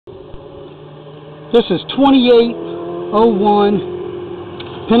This is 2801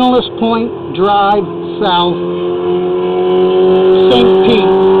 Pinellas Point Drive South, St.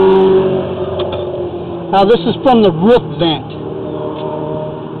 Pete. Now this is from the roof vent.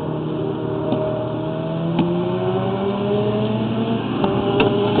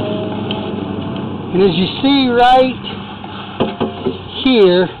 And as you see right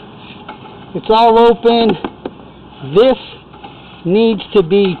here, it's all open. This needs to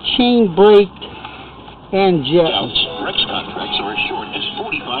be chain braked and jetted. Rex contracts are as short as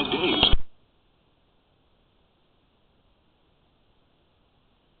 45 days.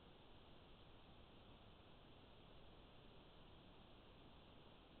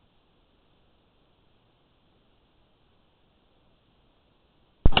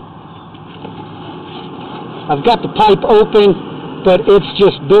 I've got the pipe open, but it's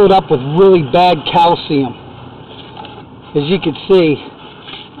just built up with really bad calcium, as you can see.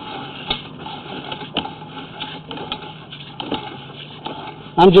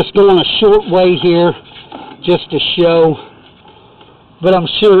 I'm just going a short way here just to show, but I'm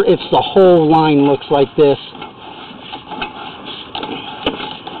sure it's the whole line looks like this.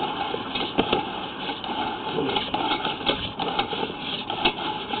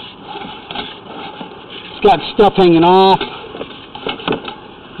 It's got stuff hanging off.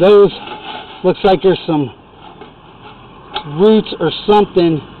 Those looks like there's some roots or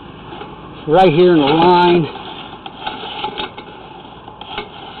something right here in the line.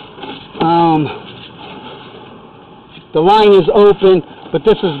 The line is open, but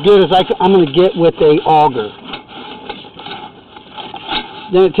this is as good as I'm going to get with a auger.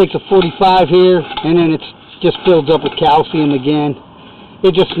 Then it takes a 45 here, and then it just fills up with calcium again.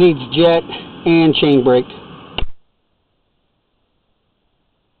 It just needs jet and chain brake.